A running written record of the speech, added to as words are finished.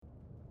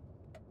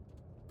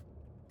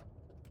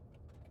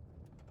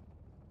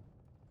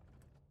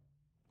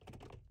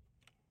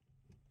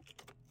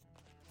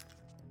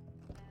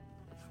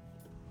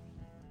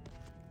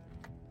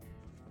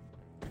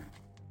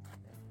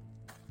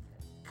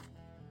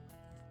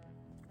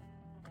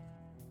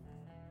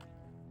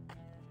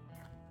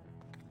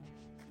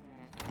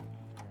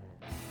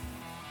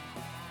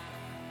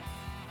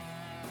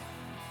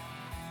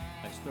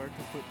start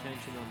to put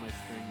tension on my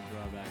string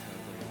drawback, I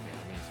was like, okay,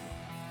 I'm gonna smoke.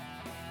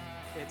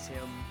 It's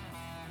him.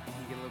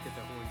 You can look at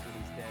the horns when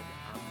he's dead.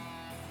 I'm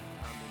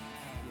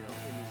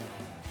in the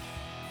zone.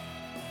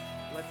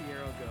 Let the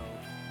arrow go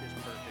is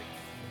perfect.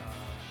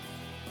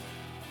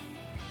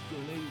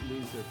 When they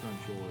lose their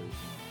front shoulders,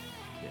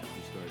 you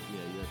start,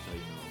 that's how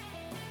you know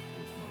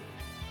they're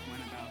smoking.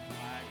 Went about 5-10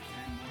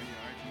 more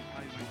yards. He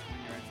probably went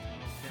 20 yards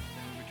total. Tipped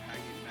over, tried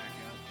getting back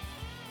up.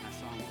 And I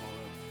saw him pull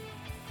up.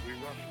 We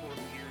rushed 4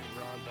 meters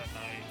rods that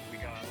night. We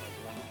got like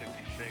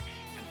 156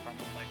 and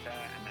something like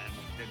that. And then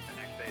the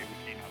next day we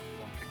came out to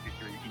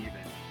 163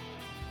 even.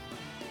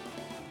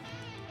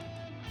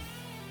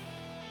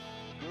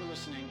 You're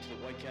listening to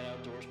the White Cat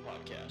Outdoors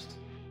podcast,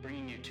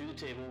 bringing you to the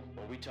table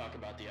where we talk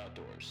about the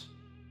outdoors.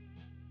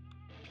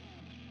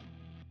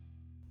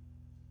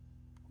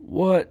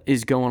 What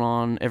is going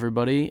on,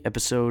 everybody?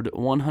 Episode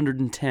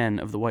 110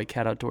 of the White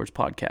Cat Outdoors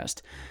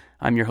podcast.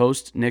 I'm your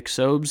host, Nick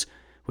Sobes,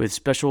 with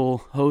special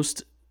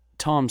host,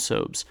 Tom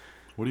Sobes.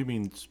 What do you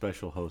mean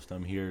special host?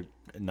 I'm here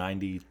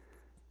 99%.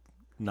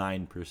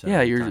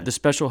 Yeah, you're the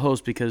special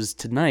host because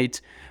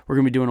tonight we're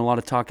going to be doing a lot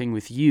of talking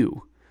with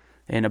you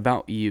and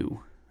about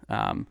you.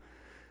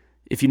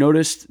 If you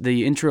noticed,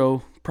 the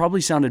intro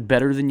probably sounded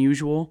better than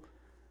usual,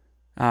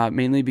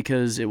 mainly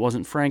because it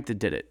wasn't Frank that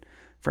did it.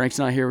 Frank's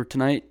not here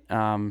tonight.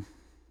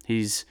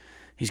 He's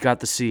got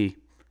the C,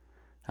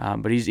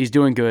 but he's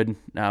doing good.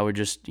 We're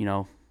just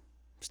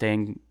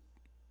staying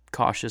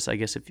cautious, I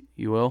guess, if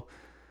you will.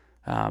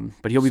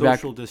 But he'll be back.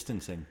 Social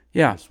distancing.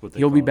 Yeah,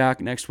 he'll be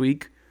back next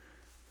week.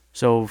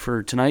 So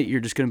for tonight,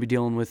 you're just going to be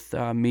dealing with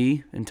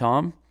me and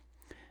Tom.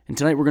 And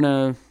tonight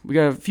we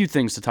got a few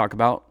things to talk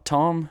about.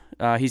 Tom,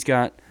 he's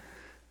got.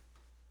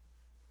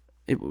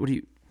 What do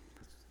you?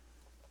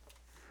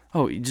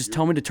 Oh, you just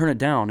tell me to turn it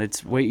down.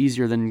 It's way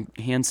easier than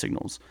hand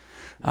signals.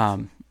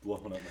 Blowing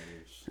up my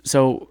ears.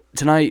 So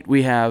tonight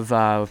we have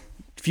a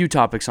few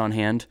topics on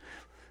hand.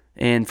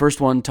 And first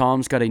one,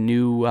 Tom's got a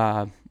new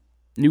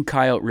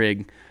coyote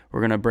rig.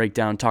 We're going to break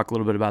down, talk a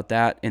little bit about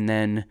that. And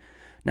then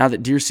now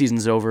that deer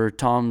season's over,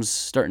 Tom's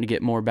starting to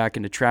get more back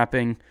into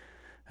trapping.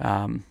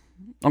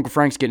 Uncle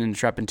Frank's getting into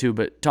trapping too,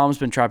 but Tom's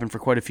been trapping for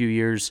quite a few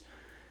years.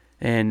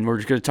 And we're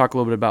just going to talk a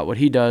little bit about what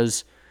he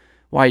does,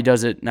 why he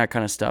does it, and that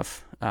kind of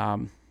stuff.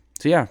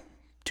 So yeah,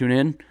 tune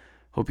in.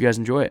 Hope you guys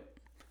enjoy it.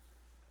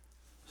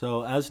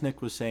 So as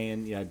Nick was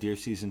saying, deer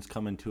season's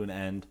coming to an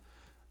end.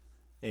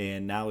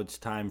 And now it's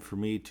time for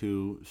me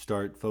to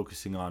start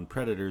focusing on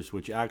predators,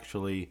 which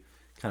actually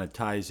kind of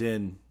ties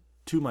in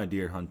to my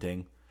deer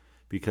hunting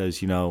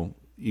because, you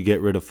get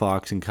rid of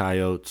fox and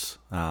coyotes,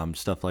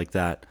 stuff like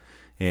that.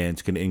 And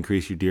it's going to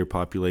increase your deer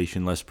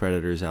population, less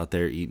predators out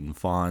there eating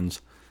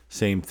fawns.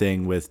 Same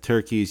thing with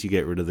turkeys. You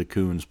get rid of the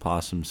coons,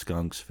 possums,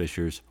 skunks,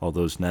 fishers, all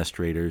those nest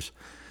raiders.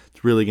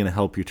 It's really going to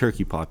help your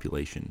turkey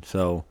population.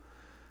 So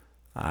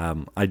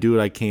I do what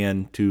I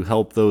can to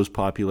help those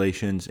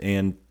populations,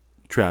 and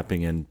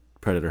trapping and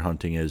predator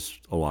hunting is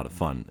a lot of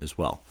fun as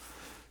well.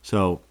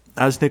 So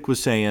as Nick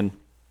was saying,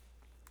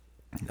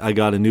 I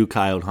got a new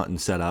coyote hunting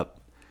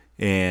setup,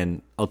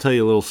 and I'll tell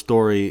you a little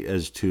story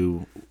as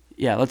to...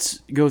 Yeah, let's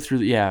go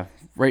through,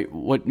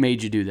 what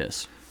made you do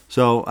this?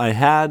 So I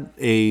had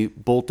a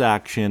bolt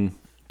action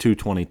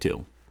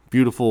 222,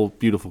 beautiful,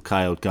 beautiful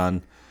coyote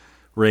gun,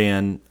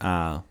 ran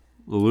the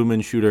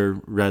lumen shooter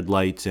red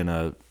lights and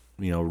a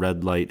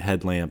red light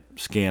headlamp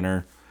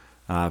scanner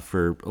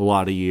for a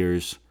lot of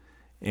years.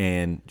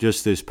 And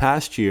just this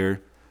past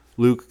year,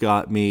 Luke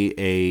got me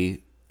a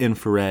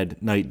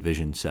infrared night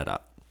vision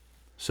setup.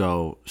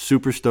 So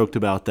super stoked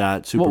about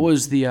that. What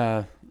was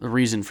the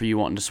reason for you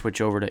wanting to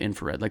switch over to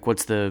infrared? Like,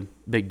 what's the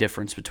big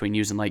difference between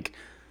using like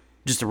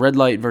just a red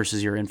light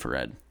versus your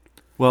infrared?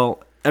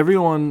 Well,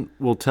 everyone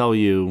will tell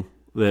you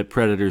that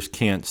predators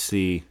can't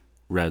see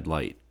red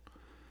light.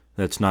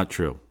 That's not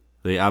true.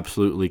 They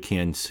absolutely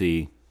can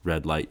see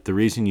red light. The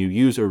reason you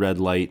use a red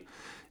light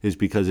is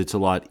because it's a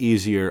lot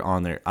easier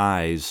on their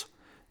eyes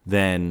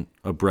than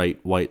a bright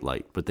white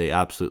light, but they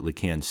absolutely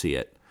can see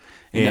it.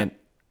 And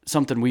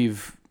something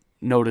we've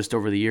noticed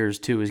over the years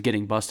too is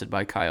getting busted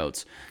by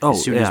coyotes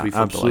as soon as we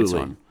flip the lights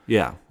on.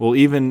 Yeah. Well,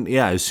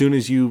 as soon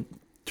as you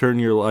turn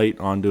your light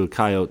onto a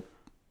coyote,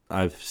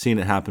 I've seen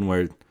it happen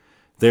where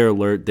they're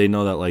alert, they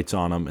know that light's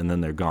on them, and then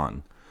they're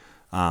gone.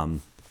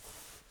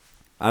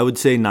 I would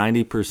say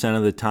 90%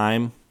 of the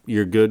time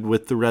you're good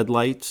with the red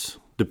lights,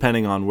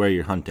 depending on where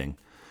you're hunting.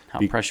 How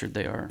pressured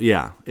they are.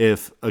 Yeah.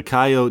 If a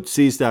coyote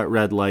sees that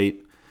red light,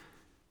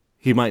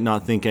 he might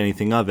not think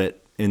anything of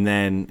it. And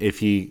then if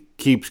he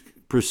keeps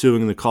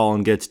pursuing the call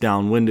and gets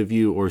downwind of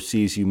you or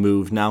sees you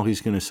move, now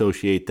he's going to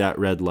associate that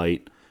red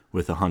light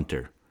with a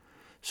hunter.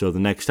 So the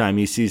next time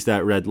he sees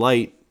that red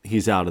light,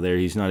 he's out of there.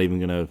 He's not even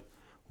going to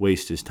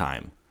waste his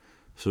time.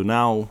 So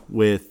now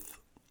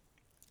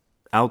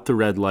without the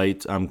red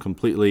lights, I'm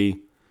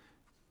completely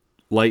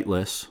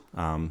lightless,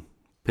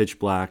 pitch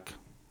black,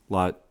 a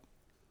lot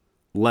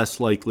less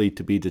likely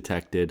to be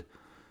detected.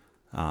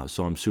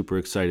 So I'm super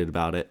excited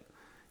about it.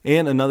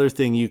 And another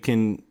thing, you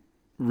can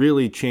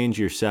really change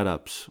your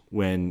setups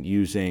when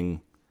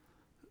using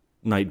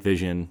night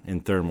vision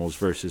and thermals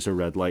versus a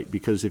red light,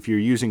 because if you're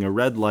using a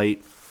red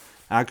light,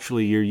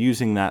 actually you're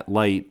using that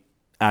light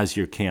as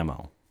your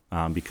camo,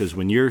 because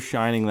when you're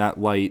shining that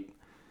light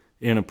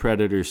in a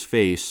predator's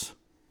face,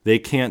 they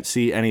can't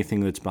see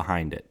anything that's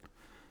behind it.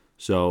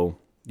 So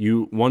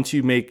once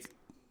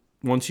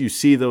you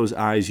see those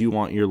eyes, you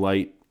want your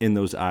light in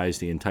those eyes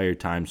the entire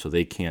time so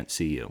they can't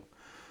see you.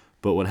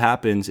 But what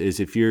happens is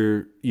if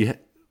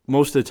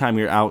most of the time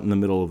you're out in the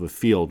middle of a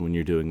field when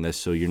you're doing this,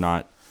 so you're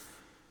not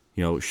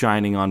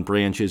shining on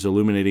branches,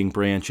 illuminating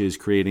branches,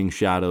 creating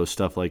shadows,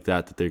 stuff like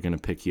that they're going to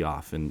pick you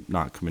off and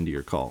not come into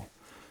your call.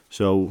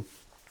 So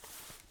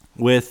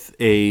with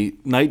a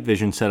night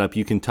vision setup,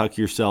 you can tuck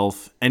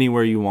yourself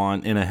anywhere you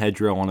want, in a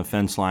hedgerow, on a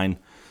fence line,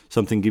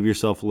 give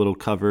yourself a little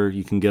cover.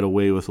 You can get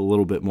away with a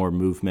little bit more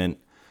movement,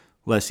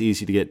 less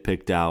easy to get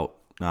picked out.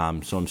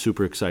 So I'm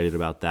super excited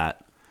about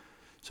that.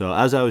 So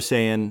as I was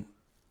saying,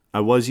 I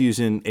was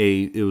using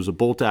it was a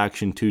bolt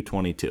action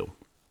 222.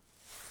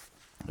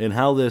 And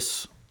how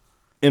this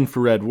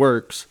infrared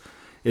works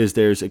is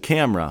there's a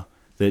camera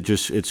that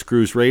it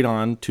screws right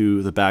on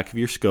to the back of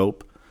your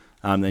scope.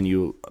 Then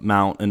you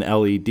mount an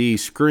LED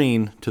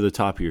screen to the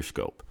top of your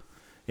scope.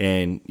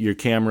 And your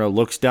camera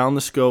looks down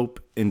the scope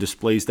and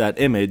displays that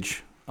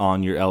image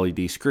on your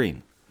LED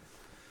screen.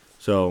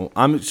 So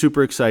I'm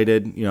super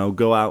excited,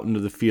 go out into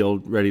the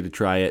field ready to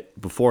try it.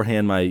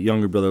 Beforehand, my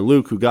younger brother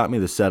Luke, who got me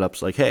the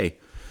setup's like, hey,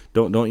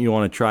 don't you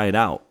want to try it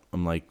out?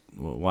 I'm like,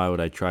 well, why would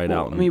I try it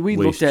out and we waste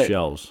looked at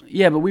shells?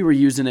 Yeah, but we were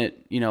using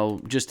it,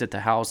 just at the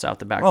house out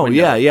the back Oh,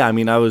 window. yeah. I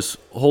mean, I was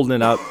holding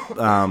it up,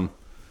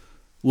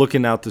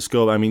 looking out the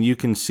scope. I mean, you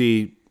can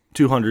see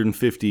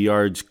 250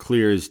 yards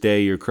clear as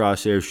day. Your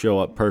crosshairs show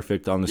up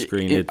perfect on the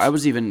screen. I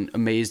was even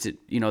amazed at,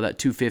 that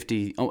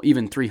 250,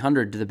 even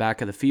 300 to the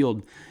back of the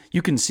field.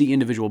 You can see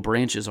individual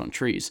branches on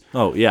trees.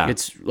 Oh, yeah.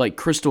 It's like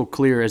crystal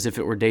clear as if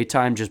it were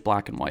daytime, just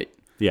black and white.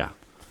 Yeah.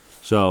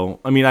 So,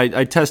 I mean,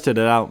 I tested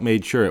it out,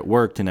 made sure it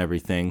worked and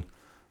everything,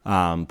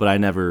 but I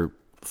never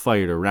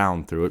fired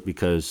around through it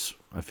because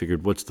I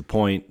figured, what's the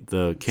point?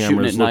 The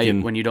camera's shooting at looking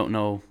night when you don't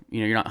know,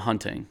 you're not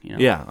hunting.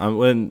 Yeah,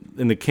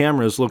 and the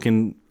camera's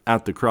looking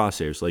at the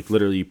crosshairs. Like,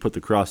 literally, you put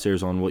the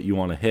crosshairs on what you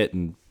want to hit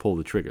and pull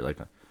the trigger.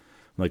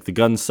 Like the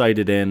gun's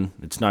sighted in.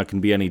 It's not going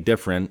to be any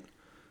different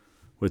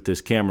with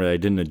this camera. I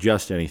didn't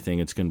adjust anything.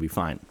 It's going to be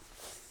fine.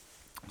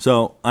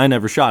 So I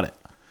never shot it.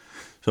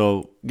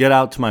 So get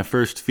out to my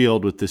first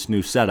field with this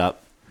new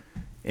setup,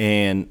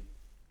 and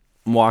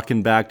I'm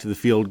walking back to the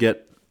field,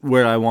 get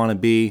where I want to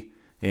be,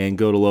 and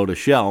go to load a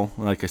shell.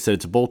 Like I said,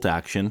 it's a bolt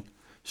action.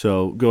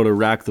 So go to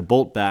rack the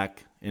bolt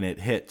back, and it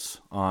hits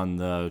on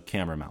the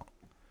camera mount.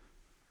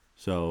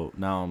 So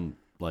now I'm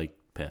like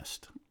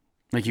pissed.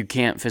 Like you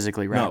can't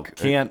physically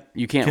rack. No,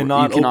 you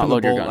cannot open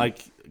load your bolt. gun. I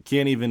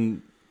can't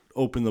even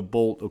open the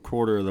bolt a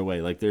quarter of the way.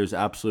 Like there's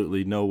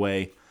absolutely no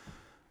way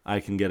I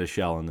can get a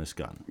shell in this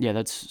gun. Yeah,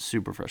 that's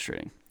super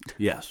frustrating.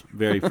 Yes,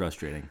 very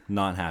frustrating.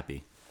 Not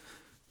happy.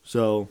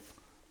 So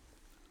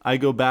I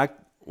go back,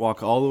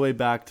 walk all the way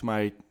back to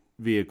my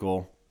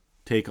vehicle,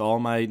 take all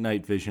my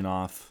night vision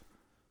off,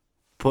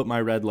 put my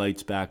red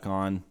lights back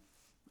on,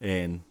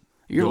 and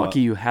you're go lucky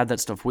up. you had that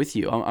stuff with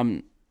you.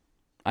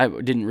 I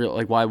didn't really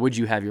like. Why would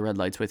you have your red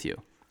lights with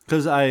you?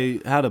 Because I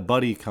had a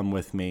buddy come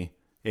with me,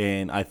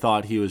 and I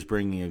thought he was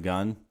bringing a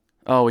gun.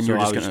 Oh, and so you're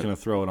I just was going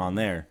to throw it on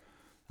there.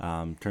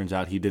 Turns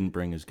out he didn't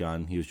bring his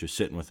gun. He was just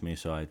sitting with me,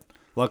 so I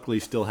luckily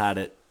still had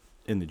it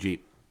in the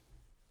Jeep.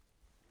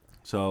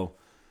 So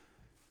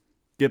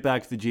get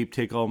back to the Jeep,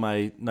 take all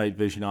my night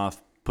vision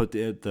off, put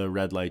the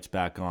red lights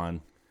back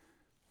on,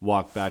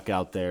 walk back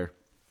out there,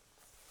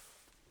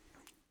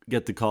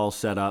 get the call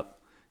set up.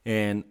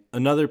 And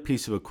another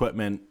piece of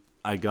equipment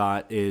I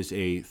got is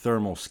a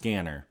thermal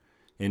scanner.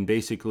 And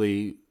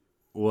basically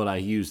what I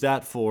use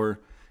that for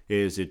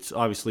is it's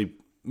obviously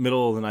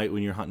middle of the night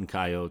when you're hunting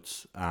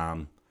coyotes.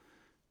 And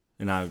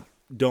I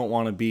don't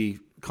want to be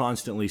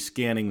constantly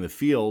scanning the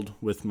field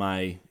with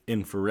my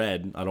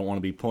infrared. I don't want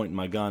to be pointing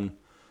my gun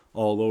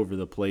all over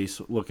the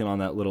place, looking on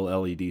that little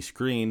LED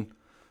screen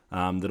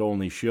that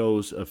only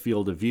shows a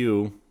field of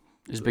view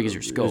as big as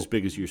your scope. As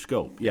big as your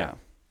scope, yeah.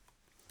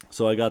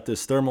 So I got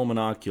this thermal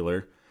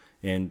monocular,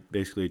 and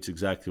basically it's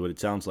exactly what it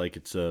sounds like.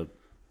 It's a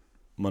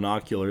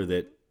monocular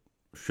that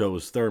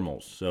shows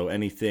thermals. So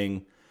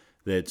anything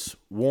that's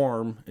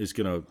warm is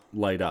going to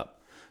light up.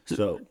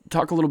 So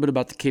talk a little bit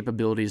about the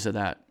capabilities of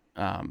that,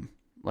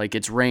 like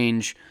its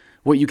range,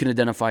 what you can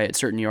identify at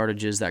certain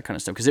yardages, that kind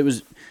of stuff.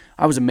 Because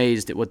I was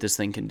amazed at what this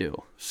thing can do.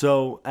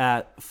 So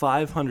at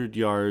 500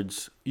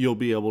 yards, you'll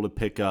be able to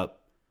pick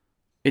up.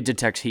 It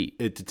detects heat.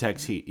 It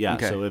detects heat, yeah.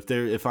 Okay. So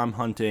if I'm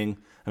hunting,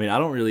 I mean, I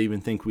don't really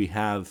even think we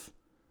have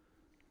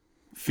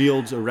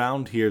fields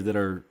around here that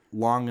are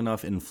long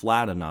enough and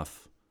flat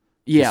enough.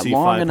 Yeah,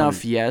 long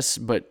enough, yes,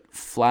 but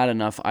flat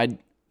enough,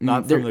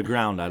 Not from the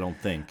ground, I don't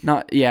think.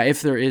 Yeah,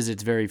 if there is,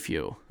 it's very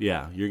few.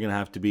 Yeah, you're going to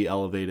have to be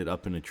elevated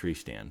up in a tree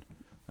stand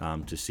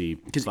to see.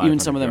 Because even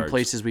some of them yards.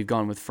 places we've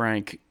gone with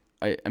Frank,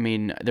 I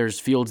mean, there's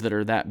fields that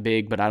are that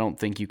big, but I don't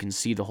think you can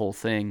see the whole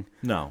thing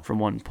No. from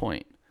one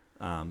point.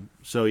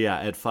 So yeah,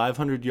 at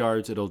 500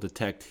 yards, it'll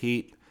detect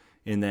heat,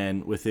 and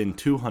then within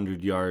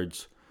 200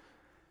 yards,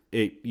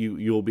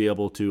 you'll be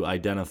able to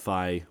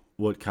identify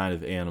what kind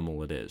of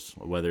animal it is,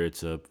 whether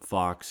it's a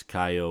fox,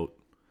 coyote.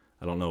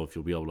 I don't know if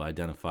you'll be able to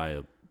identify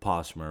a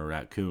possum or a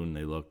raccoon.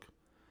 They look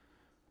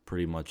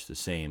pretty much the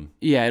same.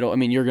 Yeah,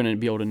 you're going to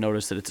be able to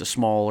notice that it's a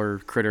smaller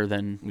critter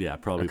than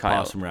probably a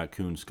coyote. Possum,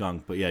 raccoon,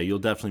 skunk. But yeah, you'll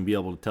definitely be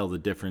able to tell the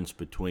difference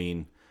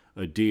between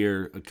a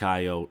deer, a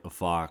coyote, a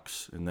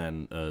fox, and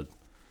then a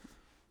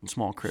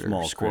small critter,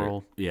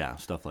 squirrel. Critter. Yeah,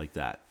 stuff like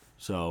that.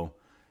 So,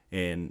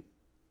 and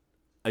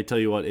I tell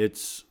you what,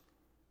 it's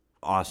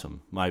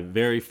awesome. My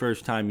very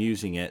first time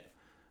using it,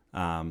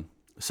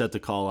 set the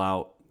call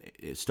out.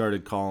 It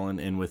started calling,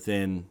 and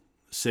within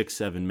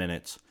 6-7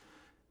 minutes,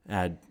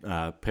 had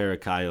a pair of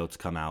coyotes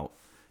come out,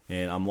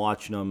 and I'm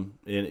watching them,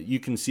 and you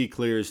can see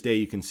clear as day.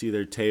 You can see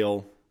their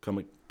tail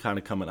coming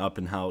up,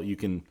 and how you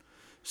can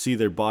see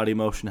their body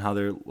motion, how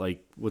they're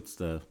like,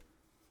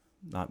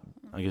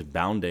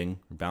 bounding,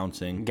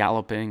 bouncing,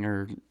 galloping,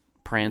 or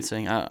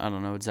prancing. I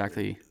don't know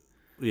exactly.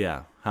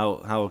 Yeah,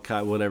 how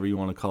whatever you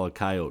want to call a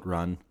coyote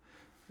run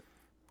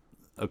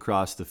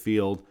across the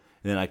field,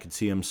 and then I could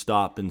see them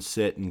stop and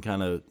sit and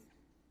kind of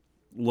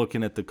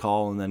looking at the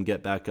call, and then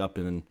get back up.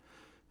 And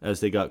as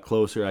they got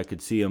closer, I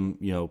could see them,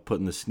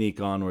 putting the sneak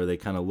on where they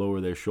kind of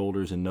lower their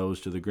shoulders and nose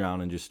to the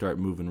ground and just start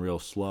moving real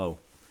slow.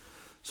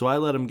 So I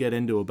let them get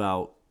into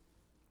about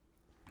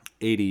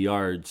 80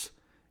 yards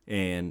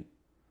and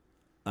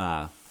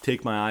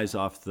take my eyes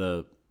off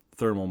the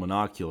thermal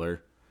monocular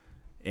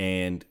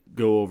and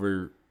go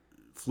over,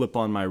 flip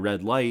on my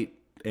red light.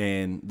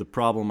 And the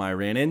problem I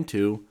ran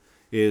into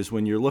is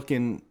when you're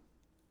looking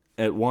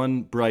at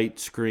one bright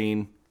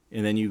screen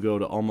and then you go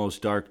to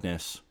almost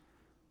darkness,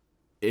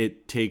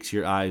 it takes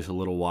your eyes a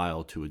little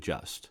while to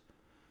adjust.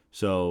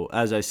 So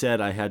as I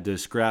said, I had to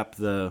scrap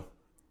the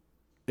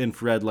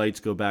infrared lights,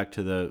 go back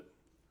to the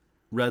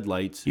red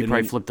lights. You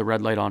probably flip the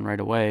red light on right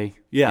away.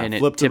 Yeah, and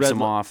it tips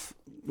them off.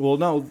 Well,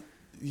 no,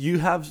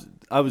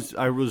 I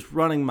was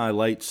running my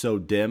lights so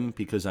dim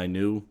because I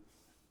knew.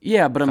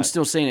 Yeah, but I'm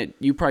still saying it.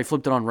 You probably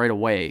flipped it on right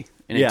away,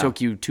 and it took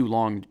you too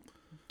long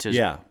to.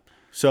 Yeah.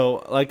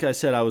 So, like I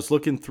said, I was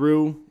looking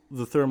through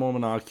the thermal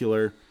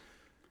monocular,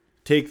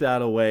 take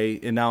that away,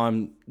 and now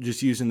I'm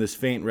just using this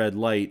faint red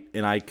light,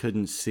 and I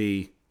couldn't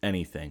see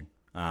anything.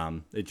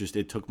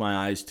 It took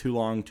my eyes too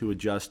long to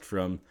adjust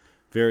from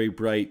very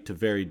bright to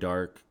very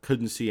dark.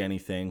 Couldn't see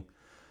anything.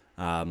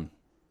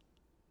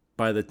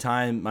 By the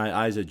time my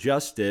eyes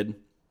adjusted,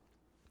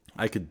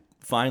 I could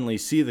finally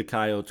see the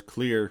coyotes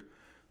clear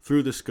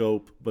through the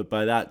scope, but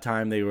by that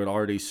time they were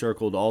already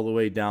circled all the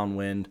way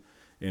downwind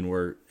and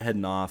were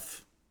heading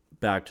off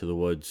back to the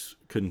woods.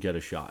 Couldn't get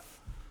a shot.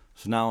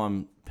 So now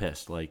I'm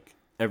pissed. Like,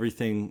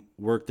 everything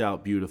worked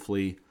out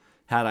beautifully.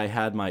 Had I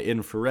had my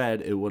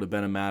infrared, it would have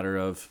been a matter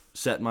of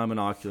setting my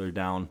monocular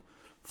down,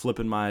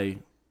 flipping my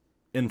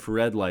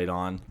infrared light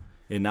on,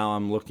 and now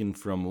I'm looking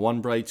from one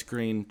bright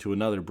screen to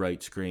another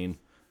bright screen.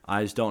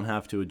 Eyes don't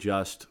have to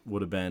adjust.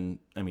 Would have been,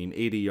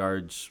 80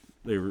 yards.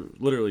 They were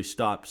literally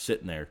stopped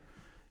sitting there.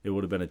 It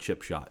would have been a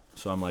chip shot.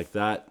 So I'm like,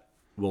 that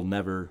will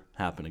never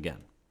happen again.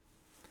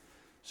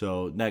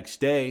 So next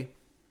day,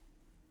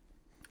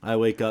 I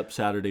wake up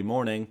Saturday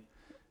morning,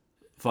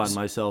 find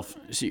myself...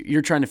 So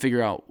you're trying to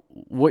figure out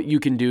what you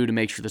can do to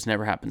make sure this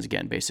never happens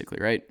again, basically,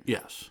 right?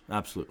 Yes,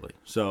 absolutely.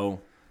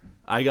 So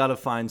I got to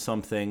find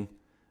something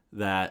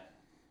that...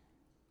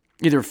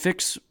 Either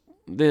fix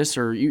this,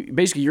 or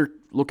you're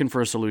looking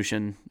for a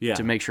solution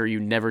to make sure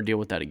you never deal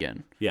with that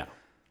again. Yeah.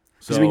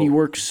 Because, you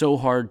work so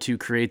hard to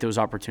create those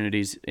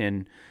opportunities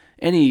in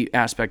any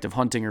aspect of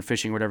hunting or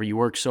fishing, whatever. You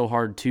work so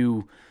hard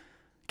to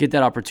get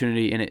that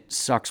opportunity, and it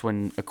sucks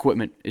when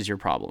equipment is your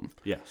problem.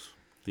 Yes.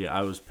 Yeah,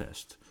 I was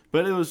pissed.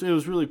 But it was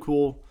really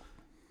cool.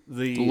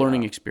 The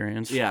learning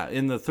experience. Yeah,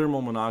 and the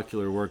thermal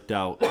monocular worked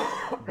out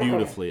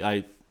beautifully.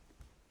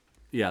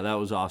 That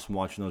was awesome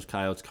watching those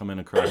coyotes come in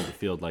across the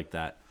field like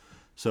that.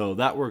 So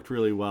that worked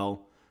really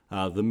well.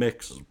 The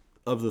mix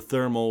of the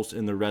thermals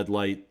and the red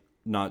light,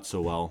 not so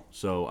well.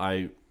 So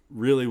I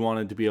really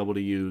wanted to be able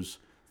to use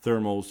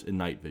thermals and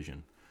night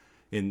vision.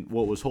 And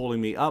what was holding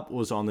me up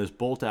was on this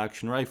bolt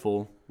action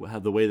rifle,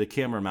 the way the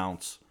camera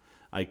mounts,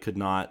 I could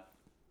not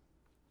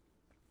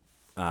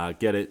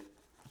get it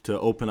to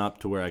open up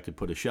to where I could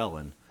put a shell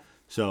in.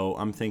 So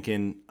I'm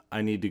thinking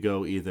I need to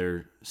go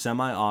either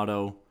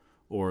semi-auto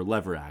or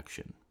lever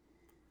action.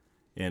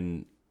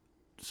 And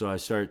so I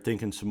started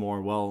thinking some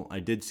more. Well, I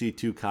did see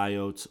two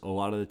coyotes. A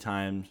lot of the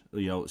times,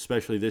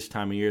 especially this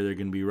time of year, they're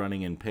going to be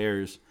running in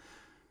pairs.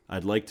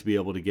 I'd like to be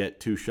able to get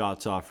two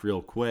shots off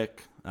real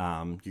quick. You're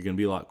going to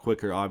be a lot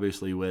quicker,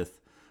 obviously, with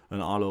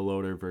an auto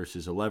loader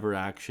versus a lever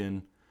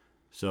action.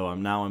 So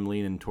I'm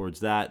leaning towards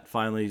that.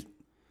 Finally,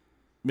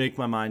 make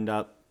my mind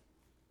up.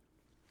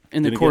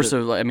 In the course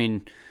of,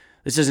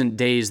 this isn't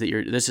days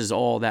that this is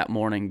all that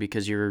morning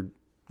because you're...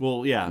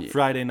 Well, yeah,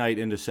 Friday night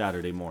into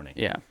Saturday morning.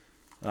 Yeah.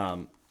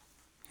 Kind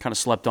of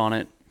slept on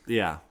it.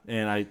 Yeah,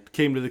 and I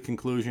came to the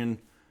conclusion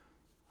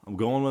I'm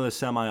going with a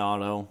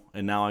semi-auto,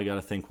 and now I got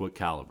to think what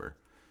caliber.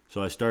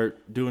 So I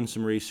start doing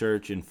some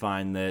research and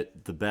find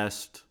that the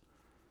best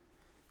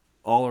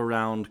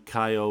all-around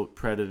coyote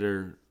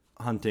predator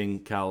hunting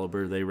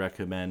caliber they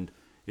recommend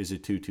is a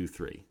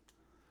 223.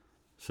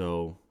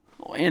 So,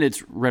 And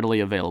it's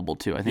readily available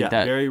too. I think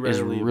that very is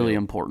readily really available.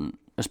 important,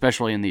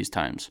 especially in these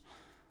times.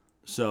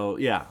 So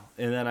yeah,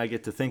 and then I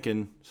get to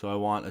thinking, so I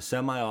want a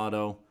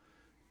semi-auto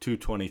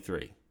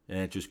 223, and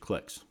it just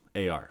clicks,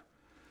 AR.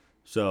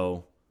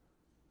 So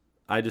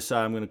I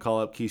decide I'm going to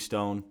call up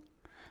Keystone.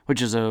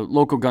 Which is a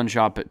local gun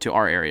shop to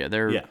our area.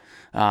 They're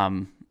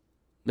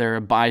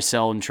a buy,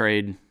 sell, and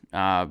trade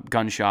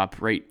gun shop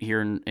right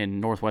here in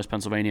Northwest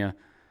Pennsylvania.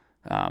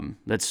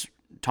 That's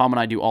Tom and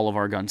I do all of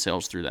our gun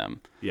sales through them.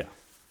 Yeah.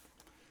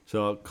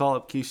 So I'll call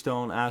up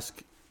Keystone,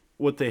 ask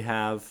what they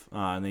have,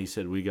 and they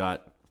said, we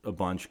got a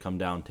bunch, come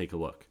down, take a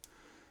look.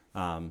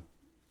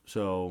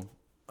 So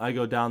I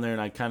go down there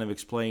and I kind of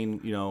explain,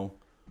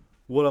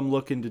 what I'm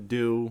looking to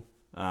do,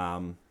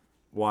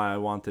 why I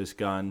want this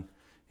gun,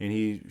 and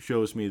he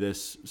shows me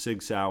this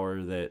Sig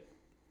Sauer that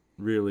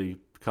really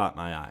caught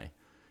my eye.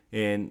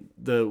 And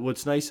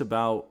what's nice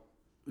about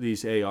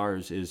these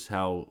ARs is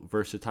how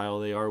versatile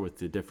they are with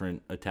the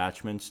different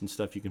attachments and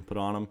stuff you can put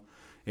on them.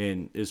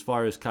 And as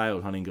far as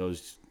coyote hunting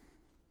goes,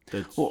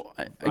 that's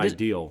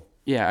ideal.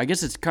 I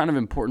guess it's kind of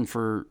important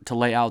to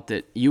lay out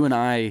that you and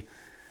I,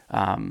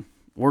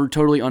 we're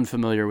totally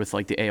unfamiliar with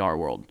like the AR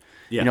world.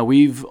 Yeah.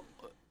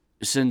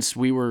 Since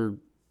we were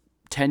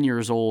 10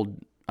 years old,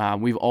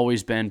 we've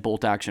always been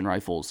bolt action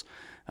rifles.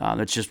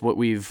 That's just what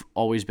we've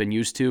always been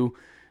used to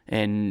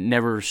and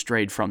never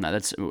strayed from that.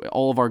 That's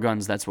all of our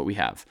guns. That's what we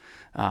have.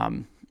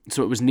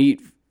 So it was neat.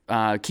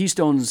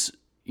 Keystone's,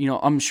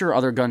 I'm sure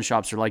other gun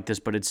shops are like this,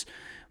 but it's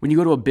when you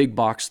go to a big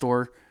box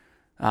store,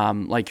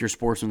 like your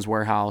Sportsman's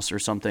Warehouse or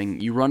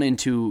something, you run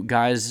into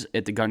guys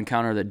at the gun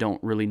counter that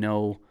don't really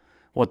know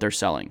what they're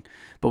selling.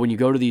 But when you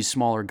go to these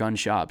smaller gun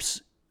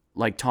shops,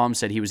 like Tom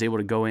said, he was able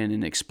to go in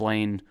and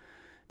explain,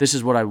 this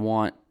is what I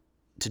want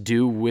to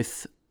do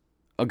with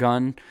a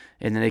gun,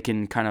 and then they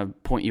can kind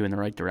of point you in the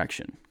right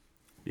direction.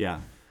 Yeah.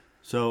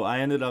 So I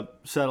ended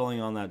up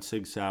settling on that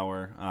Sig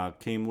Sauer.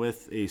 Came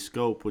with a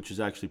scope, which is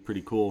actually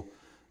pretty cool.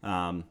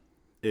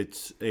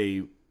 It's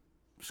a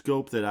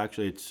scope that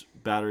actually it's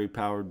battery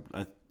powered,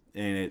 and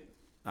it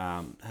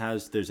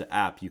there's an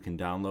app you can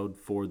download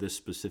for this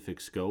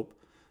specific scope,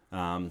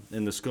 and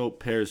the scope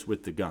pairs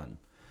with the gun.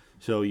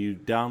 So you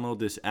download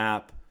this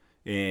app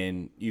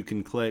and you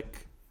can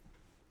click.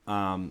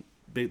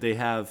 They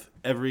have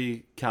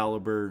every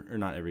caliber, or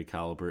not every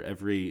caliber,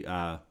 every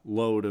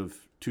load of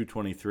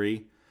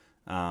 223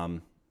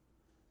 on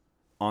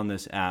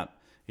this app,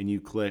 and you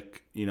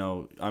click,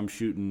 I'm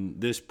shooting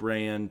this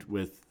brand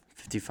with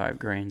 55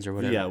 grains or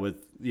whatever.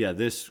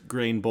 This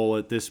grain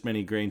bullet, this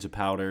many grains of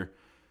powder,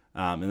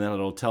 and then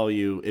it'll tell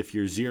you if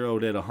you're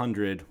zeroed at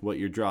 100, what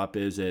your drop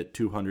is at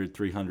 200,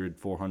 300,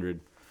 400.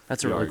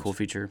 That's a really cool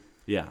feature.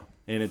 Yeah.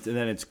 And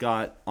then it's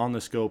got on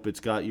the scope, it's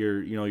got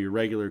your your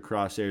regular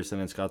crosshairs,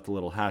 and it's got the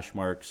little hash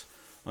marks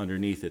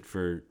underneath it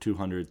for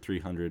 200,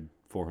 300,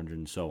 400,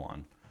 and so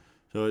on.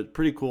 So it's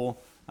pretty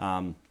cool.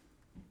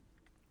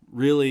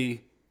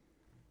 Really,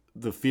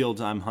 the fields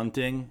I'm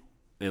hunting,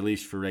 at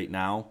least for right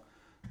now,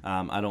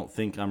 I don't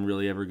think I'm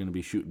really ever going to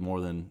be shooting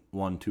more than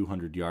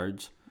 200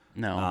 yards.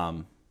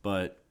 No.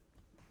 But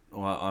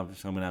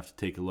obviously I'm going to have to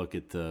take a look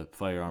at the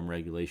firearm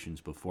regulations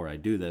before I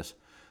do this.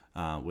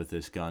 With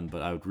this gun,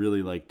 but I would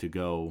really like to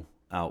go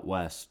out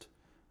west,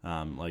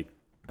 like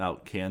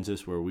out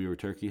Kansas where we were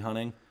turkey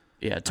hunting.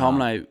 Yeah,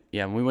 Tom and I,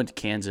 when we went to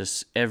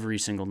Kansas, every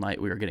single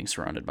night we were getting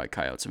surrounded by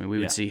coyotes. I mean, we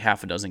would see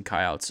half a dozen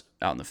coyotes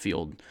out in the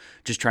field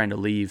just trying to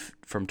leave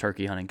from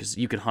turkey hunting because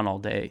you could hunt all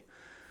day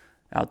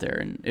out there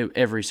and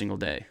every single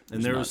day.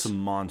 And there was some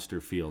monster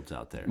fields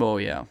out there. Oh,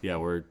 yeah. Yeah,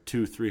 where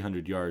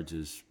 200-300 yards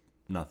is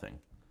nothing.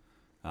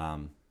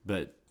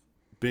 But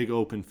big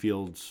open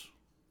fields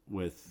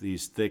with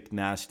these thick,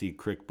 nasty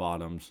creek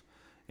bottoms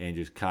and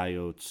just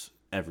coyotes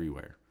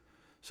everywhere.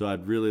 So I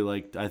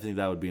think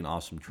that would be an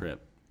awesome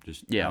trip. Out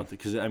there.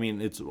 Because,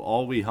 it's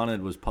all we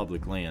hunted was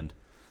public land.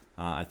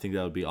 I think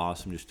that would be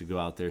awesome just to go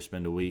out there,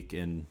 spend a week,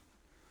 and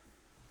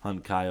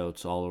hunt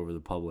coyotes all over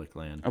the public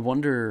land. I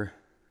wonder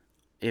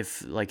if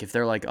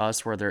they're like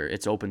us where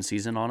it's open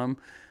season on them,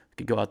 we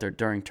could go out there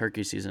during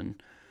turkey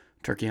season,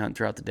 turkey hunt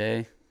throughout the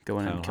day, go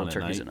in and kill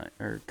turkeys at night,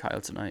 or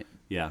coyotes at night.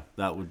 Yeah,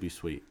 that would be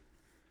sweet.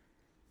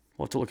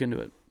 We'll have to look into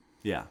it.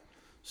 Yeah.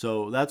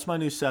 So that's my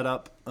new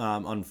setup.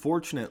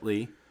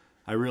 Unfortunately,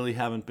 I really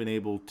haven't been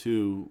able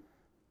to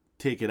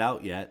take it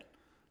out yet.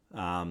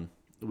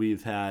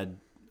 We've had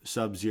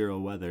sub-zero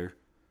weather,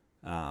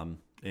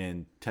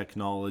 and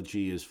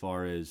technology as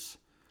far as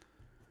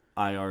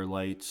IR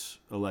lights,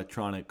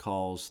 electronic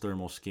calls,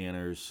 thermal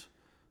scanners,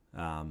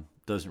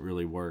 doesn't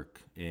really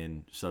work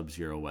in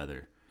sub-zero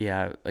weather.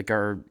 Yeah, like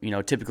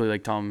typically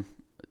like Tom,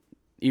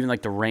 even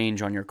like the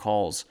range on your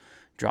calls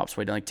drops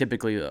way down. Like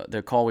typically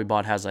the call we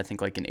bought has I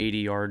think like an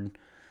 80-yard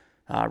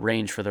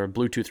range for the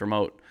Bluetooth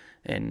remote,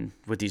 and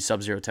with these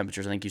sub-zero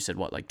temperatures, I think you said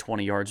like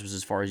 20 yards was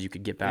as far as you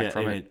could get back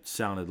from it. It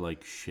sounded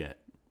like shit.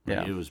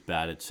 Yeah, it was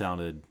bad. It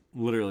sounded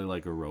literally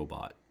like a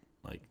robot,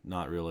 like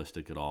not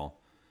realistic at all.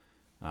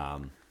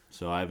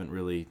 So I haven't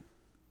really.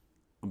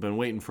 I've been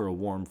waiting for a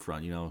warm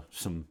front,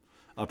 some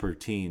upper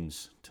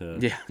teens to.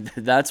 Yeah,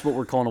 that's what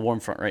we're calling a warm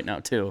front right now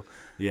too.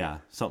 Yeah,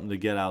 something to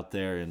get out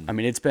there and. I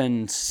mean, it's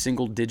been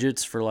single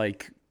digits for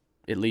like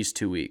at least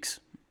 2 weeks.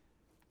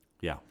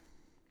 Yeah.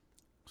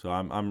 So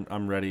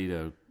I'm ready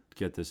to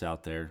get this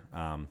out there.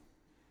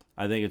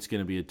 I think it's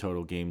going to be a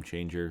total game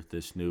changer.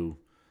 This new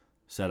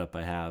setup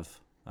I have.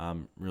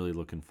 I'm really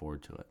looking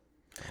forwed to it.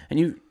 So.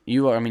 And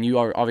you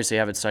are obviously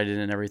have it sighted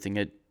and everything.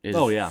 It is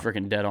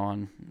freaking dead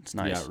on. It's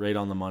nice. Yeah, right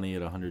on the money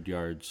at 100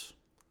 yards.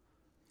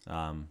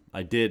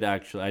 I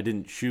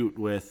didn't shoot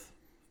with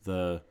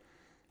the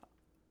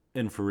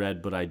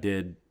infrared, but I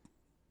did,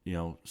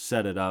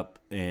 set it up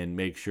and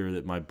make sure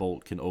that my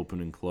bolt can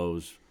open and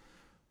close,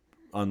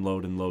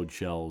 unload and load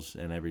shells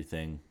and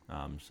everything.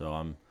 So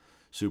I'm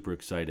super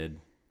excited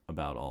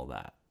about all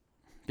that.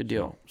 Good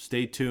deal. So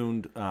stay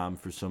tuned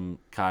for some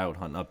coyote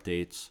hunt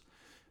updates.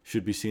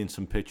 Should be seeing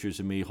some pictures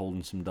of me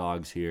holding some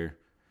dogs here.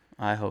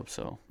 I hope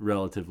so.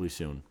 Relatively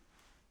soon.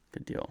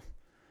 Good deal.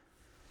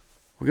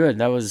 Well,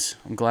 good.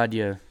 I'm glad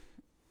you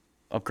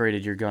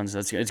upgraded your guns.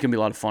 It's going to be a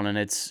lot of fun, and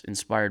it's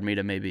inspired me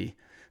to maybe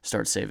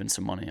start saving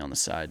some money on the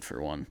side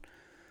for one.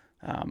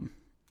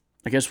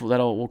 I guess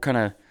we'll kind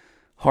of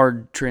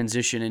hard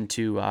transition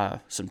into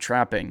some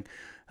trapping.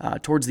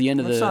 Towards the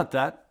end of It's not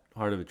that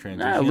hard of a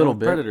transition. A little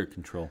bit. Predator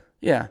control.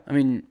 Yeah, I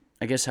mean,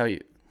 I guess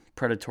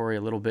predatory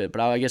a little bit,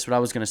 but I guess what I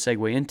was going to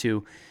segue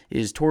into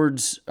is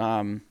towards,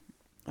 I don't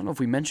know if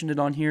we mentioned it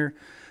on here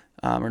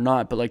or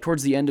not, but like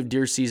towards the end of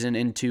deer season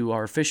into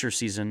our fisher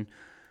season,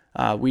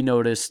 we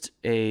noticed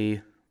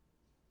a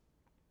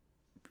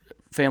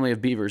family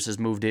of beavers has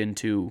moved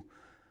into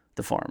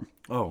the farm.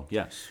 Oh,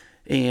 yes.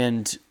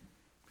 And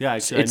yeah,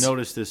 I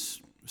noticed this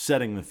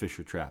setting the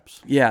fisher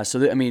traps. Yeah, so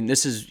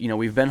this is,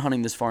 we've been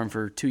hunting this farm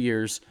for 2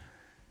 years.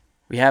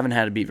 We haven't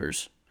had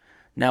beavers.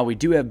 Now we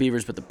do have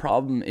beavers, but the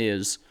problem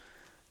is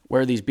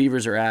where these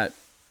beavers are at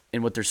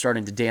and what they're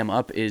starting to dam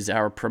up is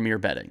our premier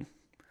bedding.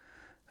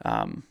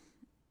 And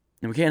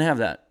we can't have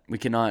that. We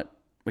can't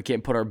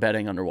put our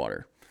bedding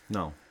underwater.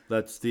 No,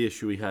 that's the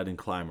issue we had in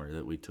Climber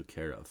that we took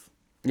care of.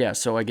 Yeah,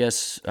 so I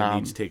guess it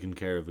needs taken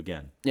care of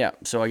again. Yeah,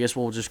 so I guess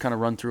we'll just kind of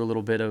run through a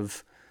little bit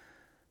of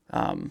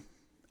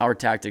our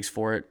tactics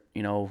for it.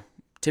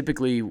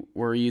 Typically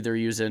we're either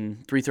using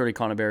 330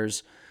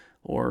 conibears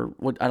or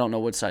I don't know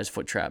what size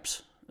foot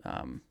traps.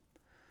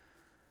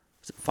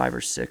 Is it 5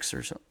 or 6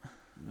 or something?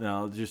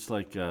 No, just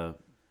like you're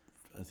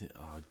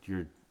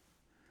gonna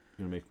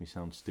make me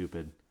sound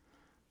stupid.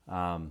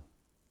 I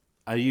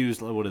use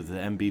the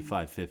MB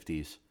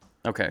 550s.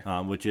 Okay.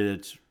 Which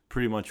is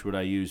pretty much what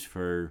I use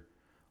for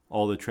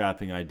all the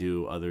trapping I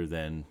do, other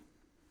than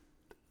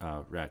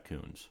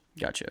raccoons.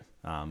 Gotcha.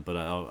 But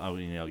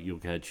you'll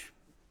catch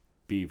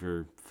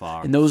beaver,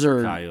 fox, and those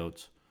are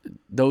coyotes.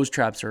 Those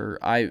traps are,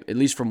 at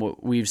least from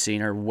what we've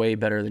seen, are way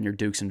better than your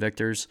Dukes and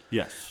Victors.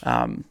 Yes.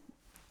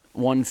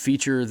 One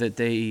feature that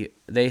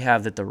they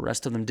have that the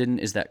rest of them didn't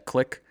is that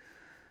click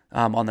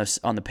on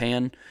the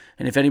pan.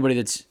 And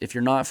if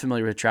you're not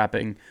familiar with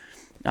trapping,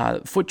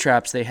 foot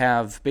traps, they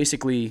have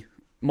basically,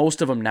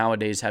 most of them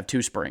nowadays have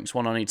 2 springs,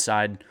 one on each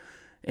side,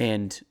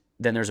 and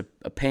then there's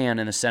a pan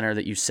in the center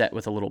that you set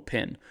with a little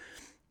pin.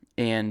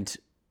 And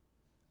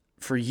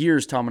for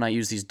years, Tom and I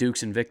used these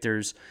Dukes and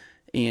Victors,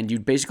 and you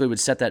basically would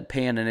set that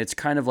pan, and it's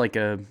kind of like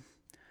a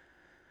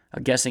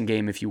guessing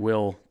game, if you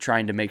will,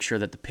 trying to make sure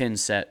that the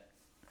pin's set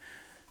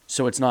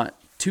so it's not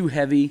too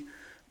heavy,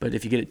 but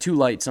if you get it too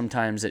light,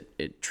 sometimes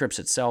it trips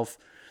itself.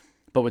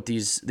 But with the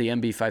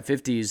MB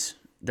 550s,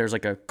 there's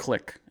like a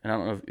click, and I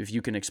don't know if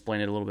you can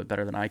explain it a little bit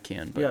better than I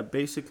can. But. Yeah,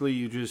 basically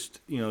you just,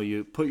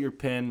 you put your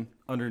pin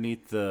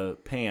underneath the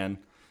pan,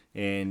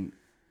 and,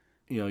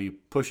 you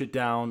push it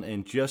down,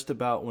 and just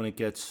about when it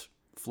gets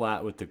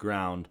flat with the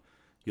ground,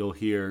 you'll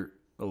hear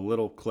a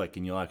little click,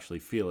 and you'll actually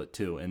feel it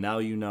too. And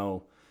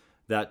now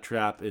that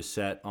trap is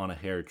set on a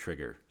hair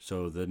trigger.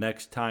 So the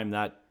next time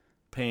that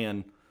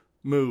pan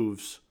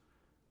moves,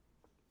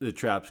 the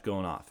trap's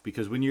going off.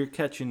 Because when you're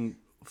catching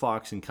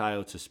fox and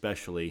coyotes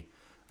especially,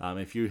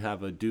 if you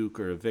have a Duke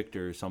or a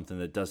Victor or something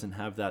that doesn't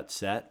have that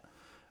set,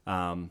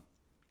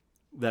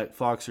 that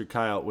fox or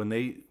coyote, when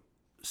they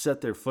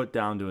set their foot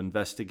down to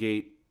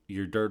investigate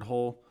your dirt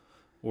hole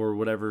or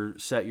whatever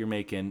set you're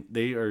making,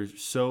 they are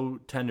so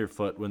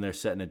tenderfoot when they're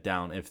setting it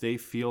down. If they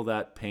feel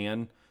that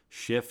pan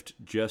shift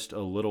just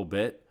a little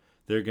bit,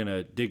 they're going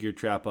to dig your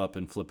trap up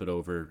and flip it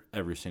over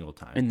every single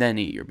time. And then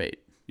eat your bait.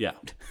 Yeah.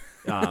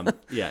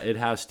 It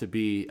has to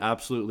be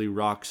absolutely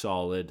rock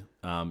solid,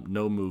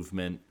 no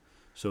movement.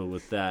 So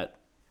with that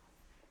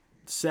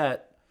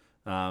set,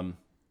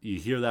 you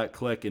hear that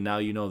click, and now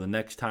the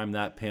next time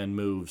that pan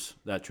moves,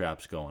 that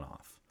trap's going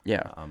off.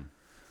 Yeah.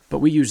 But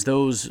we use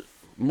those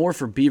more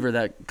for beaver.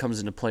 That comes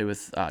into play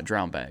with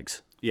drown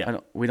bags. Yeah.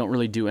 We don't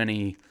really do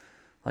any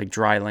like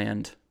dry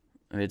land.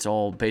 It's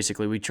all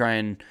basically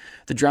the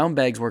drown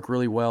bags work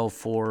really well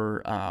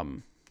for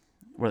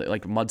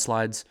like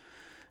mudslides.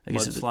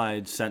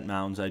 Mudslides, scent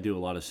mounds. I do a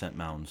lot of scent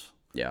mounds.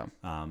 Yeah.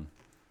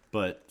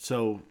 But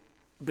so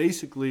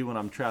basically, when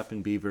I'm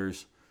trapping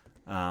beavers,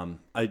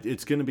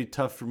 it's going to be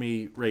tough for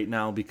me right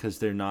now because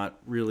they're not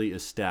really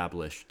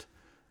established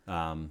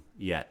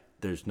yet.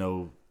 There's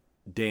no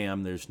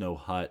dam, there's no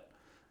hut.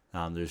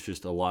 There's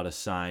just a lot of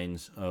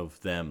signs of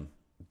them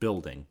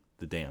building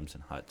the dams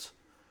and huts.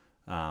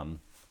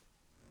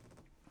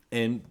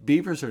 And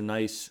beavers are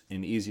nice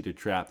and easy to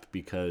trap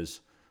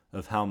because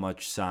of how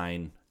much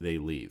sign they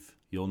leave.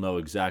 You'll know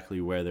exactly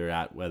where they're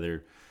at,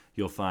 whether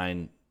you'll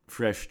find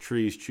fresh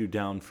trees chewed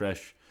down,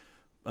 fresh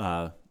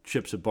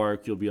chips of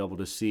bark. You'll be able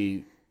to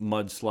see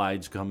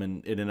mudslides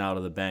coming in and out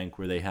of the bank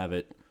where they have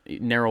it.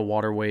 Narrow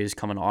waterways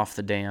coming off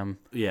the dam.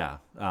 Yeah.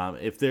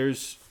 If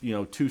there's,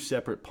 two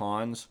separate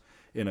ponds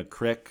in a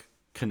creek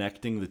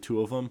connecting the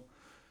two of them,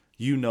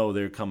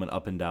 they're coming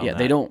up and down. Yeah,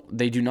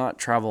 they do not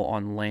travel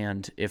on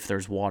land if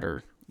there's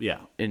water. Yeah.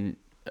 And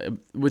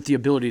with the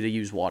ability to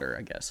use water,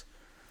 I guess.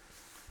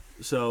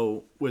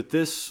 So with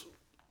this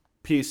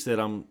piece that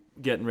I'm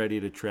getting ready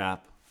to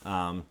trap,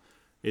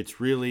 it's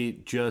really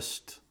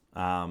just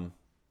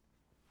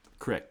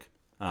creek.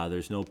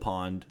 There's no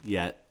pond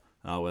yet.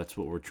 That's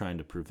what we're trying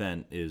to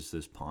prevent is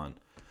this pond.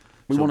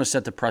 We want to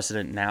set the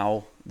precedent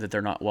now that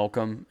they're not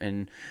welcome.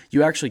 And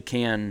you actually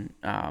can,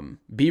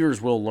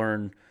 beavers will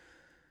learn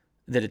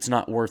that it's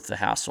not worth the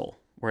hassle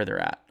where they're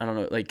at. I don't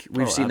know, like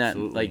we've seen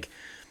absolutely. that, like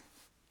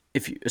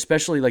if you,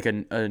 especially like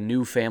a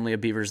new family of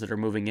beavers that are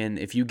moving in,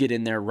 if you get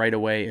in there right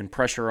away and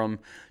pressure them,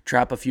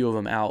 trap a few of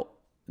them out,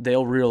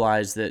 they'll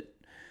realize that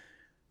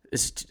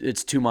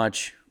it's too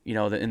much,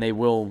 and they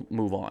will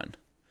move on.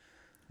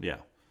 Yeah.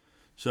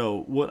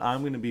 So what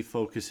I'm going to be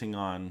focusing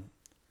on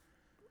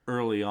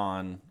early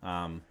on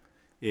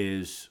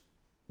is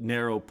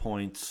narrow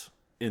points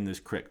in this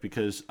creek,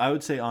 because I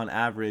would say on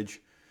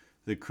average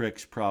the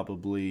creek's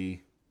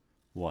probably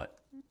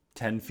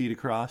 10 feet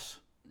across.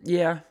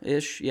 Yeah,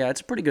 ish. Yeah,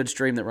 it's a pretty good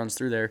stream that runs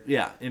through there.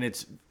 Yeah, and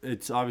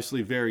it's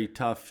obviously very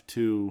tough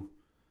to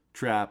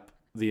trap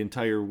the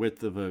entire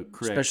width of a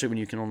creek, Especially when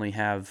you can only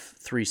have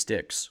 3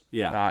 sticks.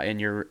 Yeah.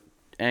 And your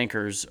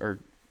anchors are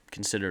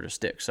considered a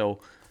stick. So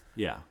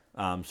yeah.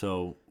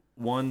 So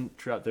one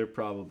trap, they're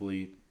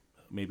probably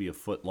maybe a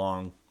foot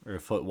long or a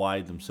foot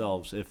wide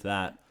themselves, if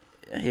that.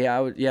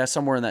 yeah,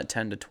 somewhere in that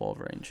 10 to 12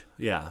 range.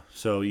 Yeah.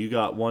 So you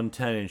got one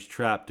 10-inch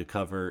trap to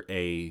cover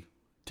a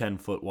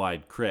 10-foot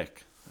wide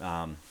creek. It's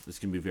going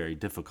to be very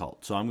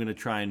difficult. So I'm going to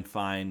try and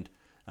find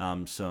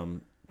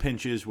some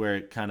pinches where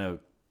it kind of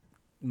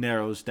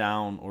narrows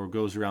down or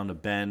goes around a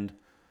bend.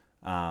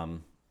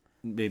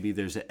 Maybe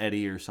there's an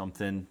eddy or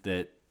something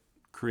that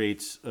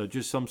creates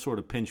just some sort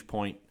of pinch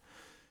point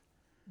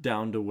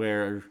down to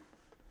where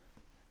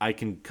I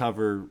can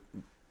cover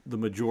the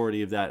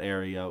majority of that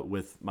area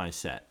with my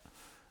set.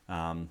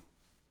 How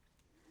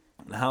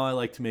I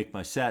like to make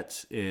my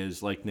sets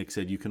is, like Nick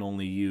said, you can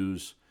only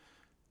use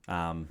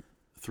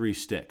 3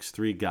 sticks,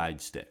 3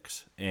 guide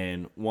sticks.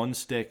 And one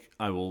stick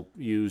I will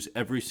use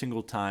every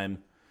single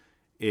time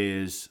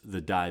is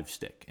the dive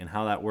stick. And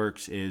how that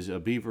works is a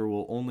beaver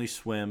will only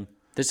swim.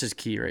 This is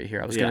key right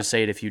here. I was going to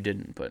say it if you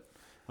didn't, but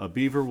A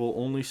beaver will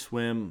only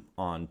swim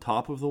on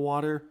top of the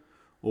water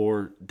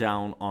or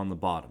down on the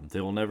bottom.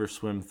 They will never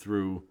swim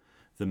through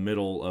the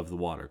middle of the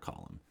water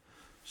column.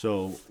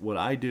 So what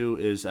I do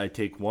is I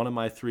take one of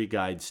my 3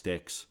 guide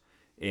sticks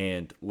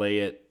and lay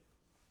it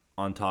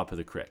on top of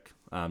the creek,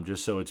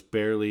 just so it's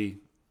barely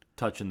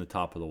touching the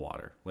top of the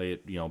water. Lay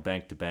it,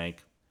 bank to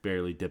bank,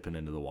 barely dipping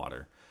into the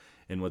water.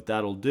 And what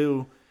that'll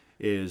do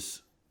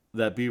is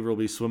that beaver will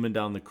be swimming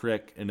down the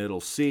creek and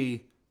it'll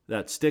see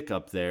that stick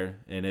up there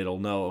and it'll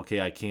know,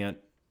 okay, I can't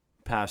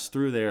pass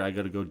through there. I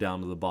got to go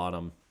down to the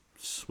bottom,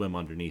 swim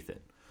underneath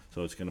it.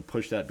 So it's going to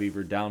push that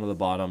beaver down to the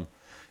bottom,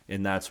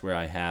 and that's where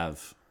I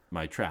have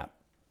my trap.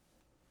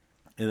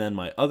 And then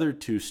my other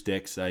 2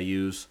 sticks I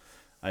use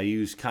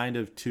kind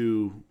of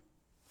to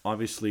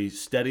obviously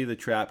steady the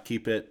trap,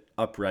 keep it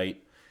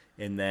upright,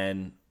 and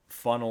then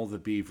funnel the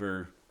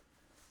beaver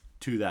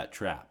to that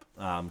trap.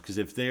 Because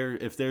if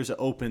there's an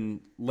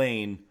open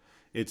lane,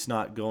 it's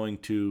not going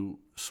to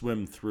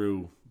swim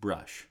through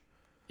brush.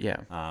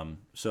 yeah.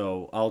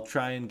 So I'll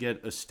try and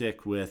get a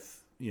stick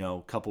with,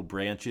 a couple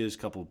branches,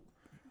 couple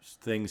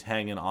things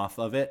hanging off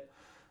of it,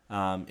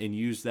 and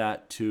use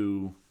that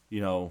to,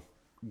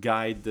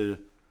 guide the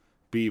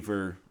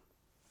beaver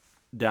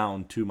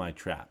down to my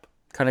trap.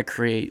 Kind of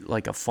create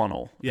like a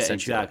funnel. Yeah,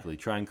 essentially. exactly.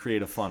 Try and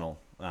create a funnel.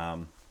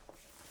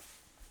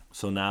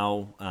 So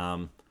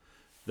now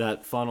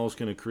that funnel is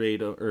going to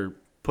create or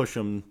push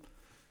them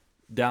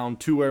down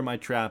to where my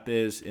trap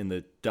is, and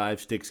the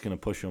dive stick's going to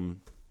push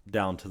them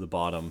down to the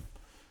bottom.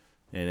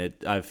 And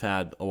I've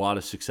had a lot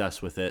of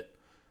success with it.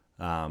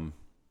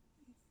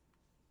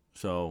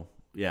 So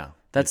yeah,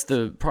 That's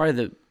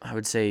I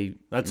would say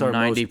that's our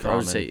most 90. I common.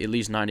 would say at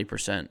least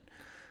 90%.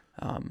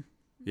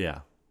 Yeah.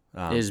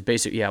 Is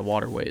basic,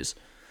 waterways.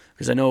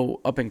 Because I know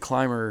up in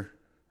Clymer,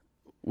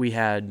 we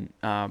had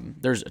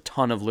there's a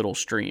ton of little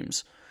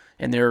streams,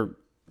 and they're,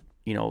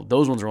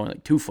 those ones are only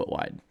like 2 foot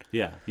wide.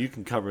 Yeah, you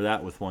can cover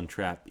that with one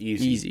trap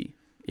easy.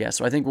 Yeah,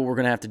 so I think what we're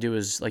going to have to do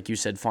is, like you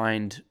said,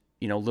 find,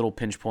 little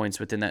pinch points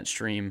within that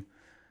stream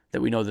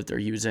that we know that they're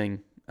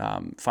using.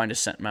 Find a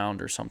scent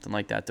mound or something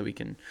like that we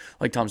can,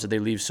 like Tom said, they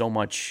leave so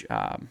much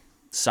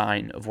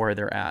sign of where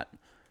they're at.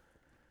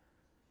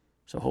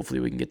 So hopefully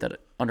we can get that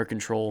under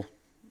control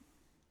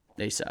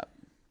ASAP.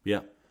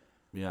 Yeah.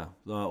 The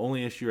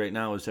only issue right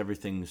now is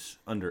everything's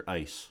under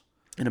ice.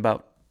 And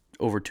about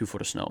over 2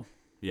 foot of snow.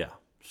 Yeah.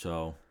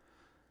 So.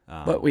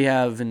 But we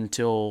have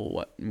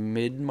until,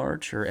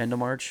 mid-March or end of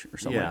March or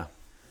something?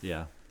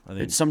 Yeah. I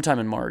think It's sometime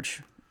in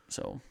March,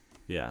 so.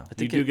 Yeah. I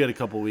think you do get a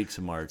couple weeks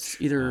in March.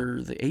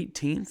 Either the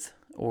 18th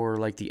or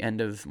like the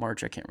end of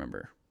March. I can't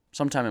remember.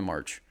 Sometime in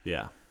March.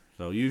 Yeah.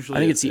 So usually.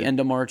 I think it's the end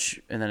of March,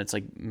 and then it's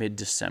like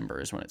mid-December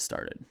is when it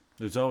started.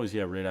 There's always,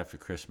 right after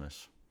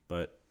Christmas.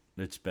 But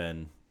it's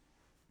been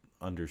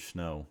under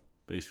snow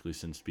basically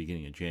since the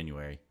beginning of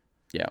January.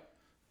 Yeah.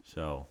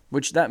 So.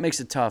 Which that makes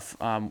it tough.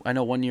 I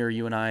know one year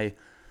you and I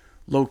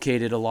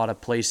located a lot of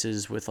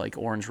places with like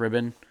orange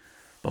ribbon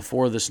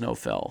before the snow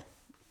fell.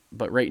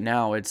 But right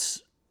now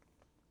it's,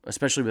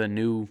 especially with a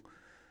new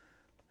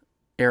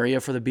area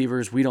for the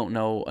beavers, we don't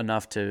know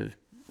enough to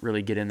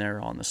really get in there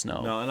on the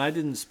snow. No, and I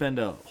didn't spend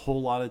a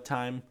whole lot of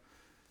time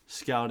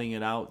scouting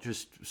it out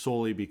just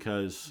solely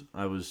because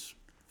I was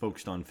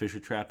focused on fisher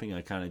trapping.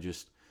 I kind of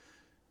just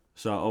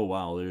saw, oh,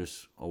 wow,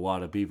 there's a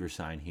lot of beaver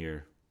sign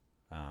here.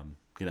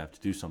 Gonna have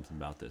to do something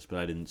about this. But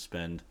I didn't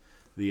spend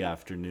the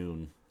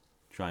afternoon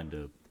trying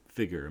to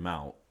figure them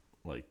out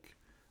like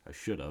I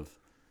should have,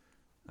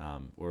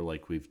 or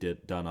like we've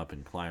done up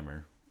in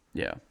Clymer.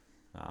 Yeah.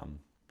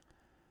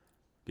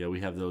 We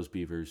have those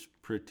beavers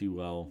pretty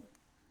well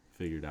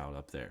figured out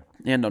up there.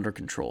 And under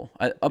control.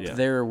 Up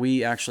there,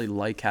 we actually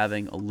like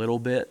having a little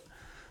bit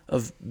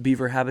of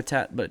beaver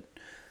habitat, but...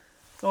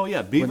 Oh,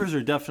 yeah, beavers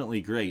are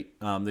definitely great.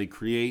 They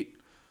create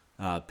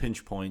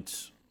pinch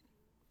points,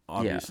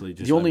 obviously.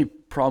 Yeah. The only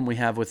problem we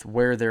have with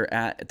where they're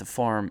at the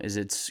farm is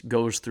it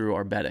goes through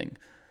our bedding,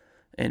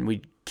 and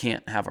we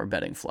can't have our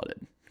bedding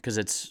flooded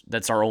because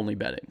that's our only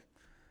bedding.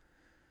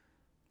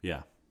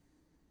 Yeah.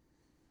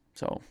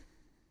 So...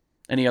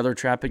 Any other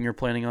trapping you're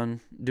planning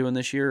on doing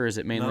this year, or is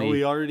it mainly... No,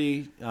 we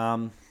already,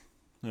 went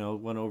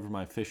over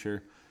my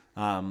fisher.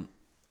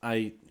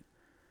 I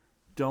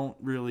don't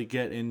really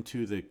get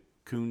into the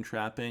coon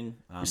trapping.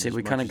 You say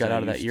we kind of got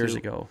out of that years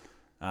ago.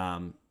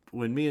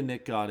 When me and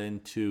Nick got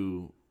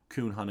into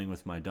coon hunting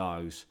with my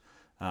dogs,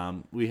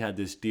 we had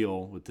this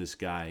deal with this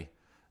guy.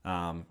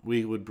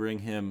 We would bring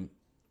him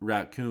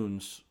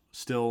raccoons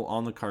still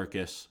on the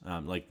carcass,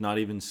 like not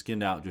even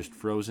skinned out, just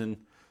frozen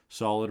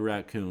solid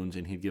raccoons,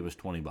 and he'd give us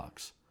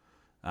 $20.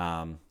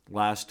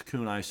 Last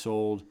coon I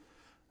sold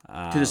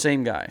to the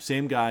same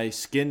guy,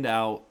 skinned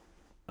out,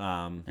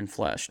 and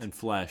fleshed.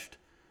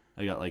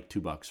 I got like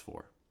 $2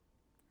 for.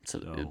 So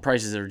the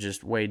prices are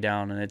just way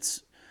down, and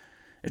it's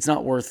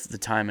not worth the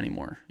time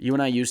anymore. You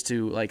and I used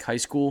to, like high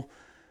school,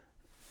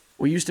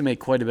 we used to make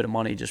quite a bit of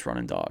money just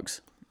running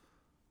dogs.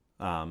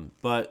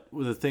 But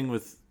the thing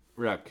with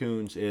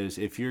raccoons is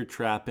if you're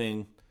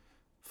trapping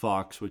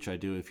fox, which I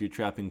do, if you're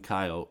trapping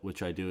coyote,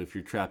 which I do, if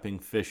you're trapping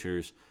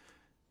fishers,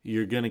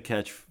 you're going to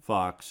catch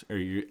fox, or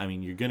you're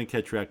going to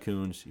catch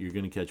raccoons, you're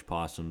going to catch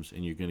possums,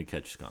 and you're going to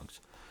catch skunks.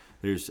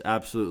 There's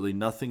absolutely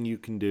nothing you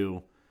can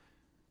do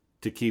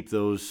to keep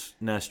those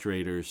nest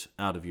raiders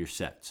out of your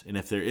sets. And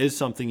if there is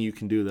something you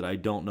can do that I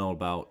don't know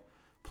about,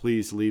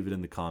 please leave it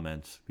in the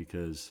comments,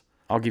 because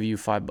I'll give you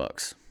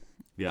 $5.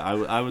 Yeah,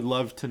 I would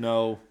love to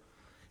know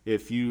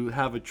if you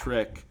have a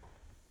trick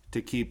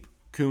to keep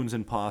coons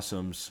and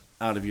possums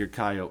out of your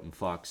coyote and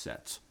fox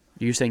sets.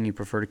 Are you saying you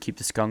prefer to keep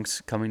the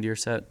skunks coming to your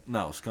set?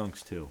 No,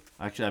 skunks too.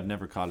 Actually, I've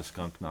never caught a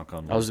skunk, knock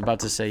on wood. I was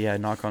about to say, yeah,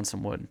 knock on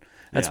some wood.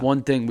 That's Yeah.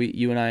 one thing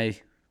you and I,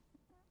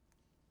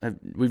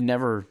 we've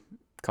never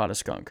caught a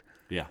skunk.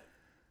 Yeah.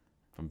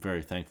 I'm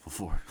very thankful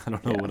for it. I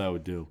don't know what I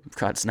would do. We've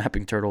caught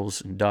snapping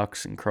turtles and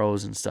ducks and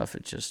crows and stuff.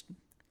 It's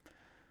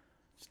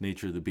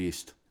nature of the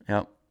beast.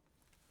 Yep.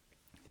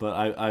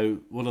 But I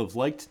would have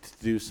liked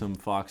to do some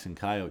fox and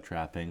coyote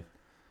trapping,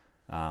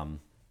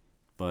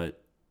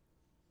 but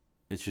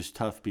it's just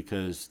tough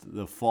because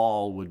the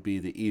fall would be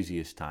the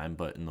easiest time,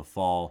 but in the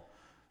fall,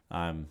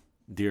 I'm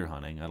deer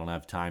hunting. I don't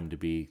have time to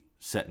be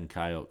setting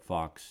coyote,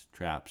 fox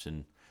traps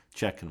and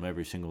checking them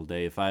every single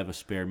day. If I have a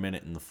spare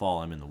minute in the fall,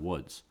 I'm in the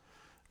woods.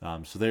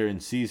 So they're in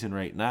season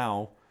right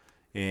now,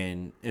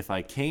 and if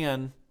I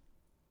can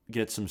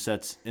get some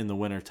sets in the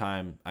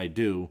wintertime, I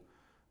do,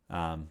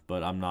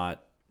 but I'm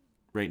not.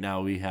 Right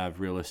now we have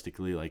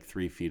realistically like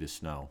 3 feet of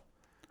snow,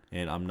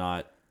 and I'm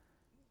not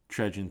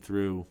trudging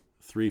through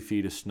 3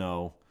 feet of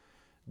snow,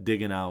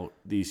 digging out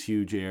these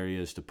huge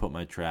areas to put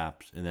my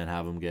traps, and then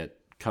have them get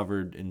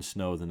covered in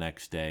snow the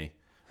next day.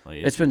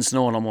 Like, It's been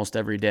snowing almost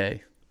every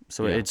day,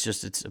 so Yeah.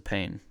 it's a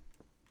pain.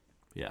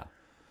 Yeah.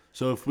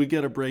 So if we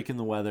get a break in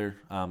the weather,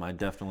 I'd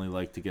definitely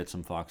like to get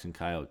some fox and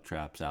coyote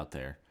traps out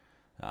there.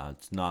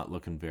 It's not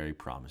looking very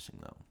promising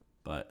though,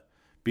 but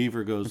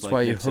beaver goes. That's like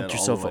why you Nick said, hooked all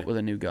yourself the up way. with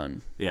a new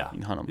gun. Yeah. You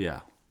can hunt 'em. Yeah,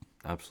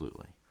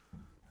 absolutely.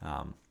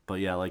 But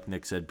yeah, like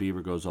Nick said,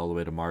 beaver goes all the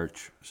way to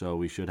March, so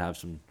we should have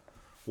some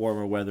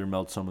warmer weather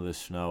melt some of this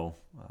snow,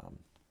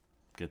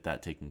 get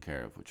that taken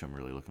care of, which I'm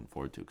really looking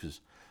forward to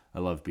because I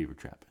love beaver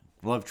trapping.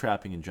 I love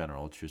trapping in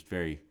general. It's just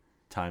very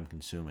time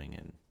consuming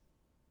and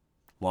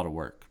a lot of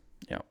work.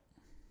 Yeah.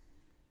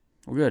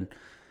 Well, good.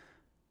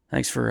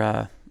 Thanks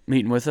for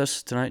meeting with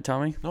us tonight,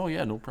 Tommy. Oh,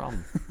 yeah, no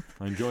problem.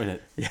 I enjoyed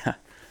it. Yeah.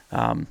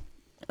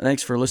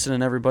 Thanks for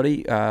listening,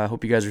 everybody.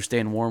 Hope you guys are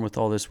staying warm with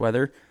all this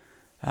weather.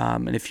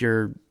 And if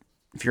you're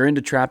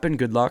into trapping,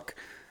 good luck.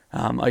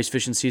 Ice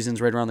fishing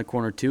season's right around the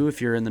corner too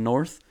if you're in the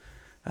north.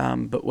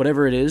 But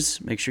whatever it is,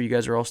 make sure you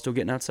guys are all still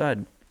getting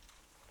outside.